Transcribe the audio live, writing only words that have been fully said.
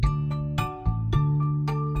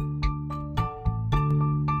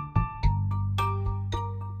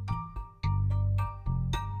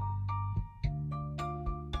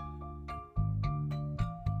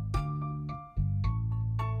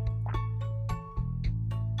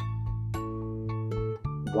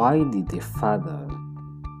Why did the Father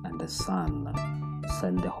and the Son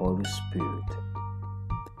send the Holy Spirit?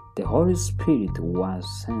 The Holy Spirit was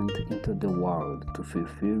sent into the world to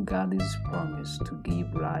fulfill God's promise to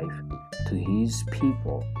give life to His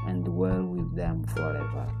people and dwell with them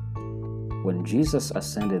forever. When Jesus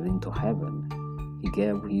ascended into heaven, He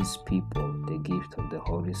gave His people the gift of the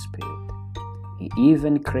Holy Spirit. He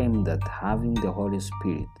even claimed that having the Holy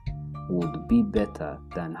Spirit would be better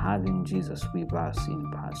than having Jesus with us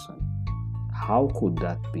in person. How could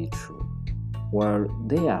that be true? Well,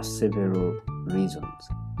 there are several reasons.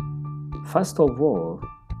 First of all,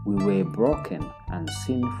 we were broken and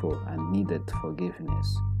sinful and needed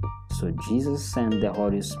forgiveness. So Jesus sent the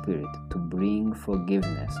Holy Spirit to bring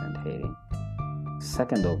forgiveness and healing.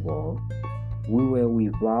 Second of all, we were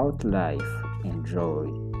without life and joy,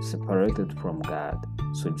 separated from God.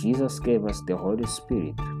 So Jesus gave us the Holy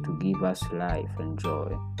Spirit to give us life and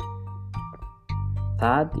joy.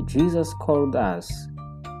 Third, Jesus called us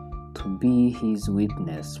to be His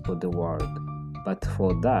witness for the world. But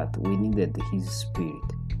for that, we needed His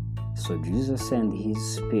Spirit. So Jesus sent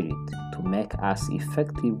His Spirit to make us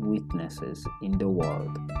effective witnesses in the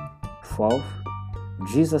world. Fourth,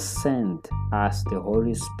 Jesus sent us the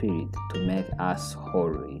Holy Spirit to make us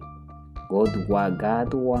holy.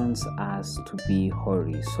 God wants us to be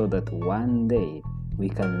holy so that one day we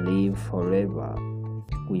can live forever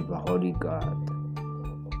with a holy God.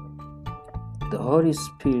 The Holy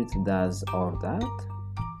Spirit does all that?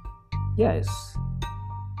 Yes,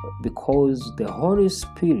 because the Holy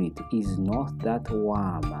Spirit is not that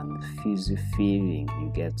warm and fuzzy feeling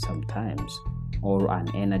you get sometimes, or an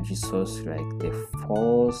energy source like the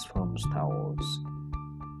Force from Star Wars.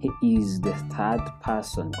 He is the third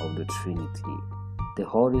person of the Trinity. The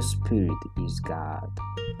Holy Spirit is God,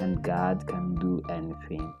 and God can do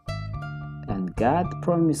anything. And God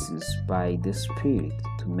promises by the Spirit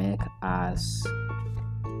to make us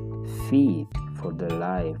fit for the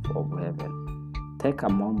life of heaven. Take a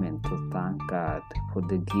moment to thank God for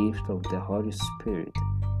the gift of the Holy Spirit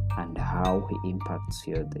and how He impacts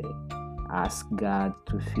your day. Ask God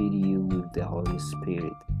to fill you with the Holy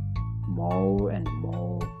Spirit more and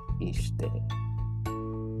more each day.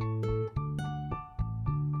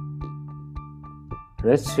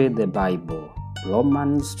 Let's read the Bible.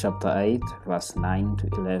 Romans chapter 8, verse 9 to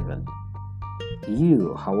 11.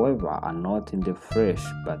 You, however, are not in the flesh,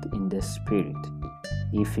 but in the Spirit,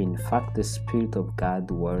 if in fact the Spirit of God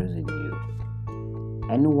dwells in you.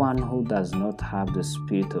 Anyone who does not have the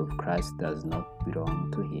Spirit of Christ does not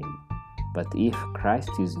belong to Him. But if Christ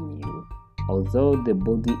is in you, although the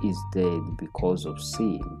body is dead because of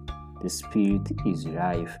sin, the Spirit is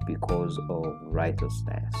life because of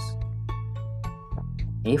righteousness.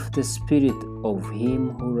 If the Spirit of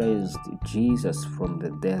Him who raised Jesus from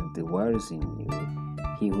the dead dwells in you,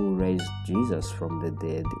 He who raised Jesus from the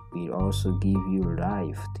dead will also give you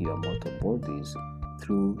life to your mortal bodies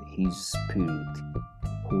through His Spirit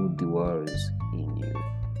who dwells in you.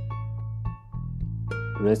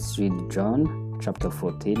 Let's read John chapter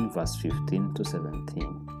 14, verse 15 to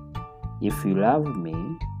 17. If you love me,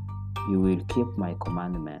 you will keep my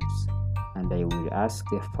commandments, and I will ask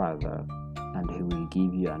the Father, and He will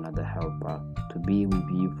give you another helper to be with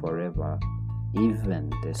you forever,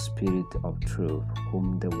 even the Spirit of truth,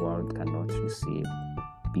 whom the world cannot receive,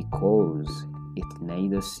 because it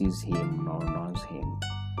neither sees Him nor knows Him.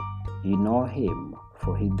 You know Him,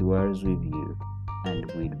 for He dwells with you and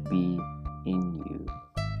will be in you.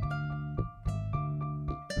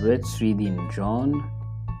 Let's read in John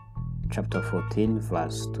chapter 14,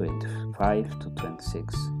 verse 25 to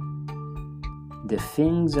 26. The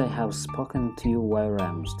things I have spoken to you while I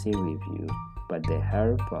am still with you, but the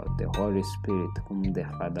Helper, the Holy Spirit, whom the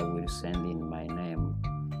Father will send in my name,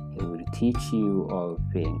 He will teach you all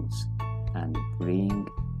things and bring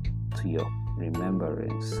to your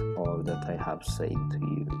remembrance all that I have said to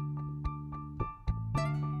you.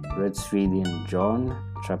 Let's read in John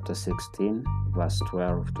chapter 16, verse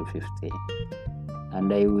 12 to 15.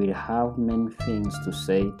 And I will have many things to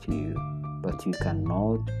say to you, but you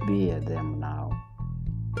cannot bear them now.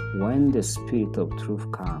 When the Spirit of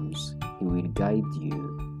truth comes, He will guide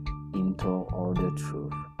you into all the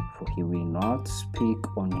truth, for He will not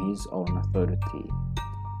speak on His own authority,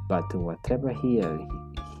 but whatever He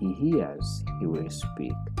hears, He will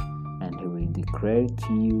speak, and He will declare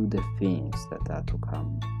to you the things that are to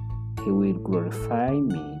come. He will glorify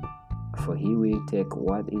me, for He will take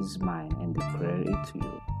what is mine and declare it to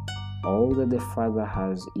you. All that the Father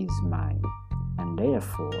has is mine, and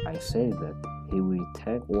therefore I say that He will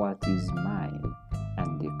take what is mine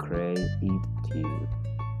and declare it to you.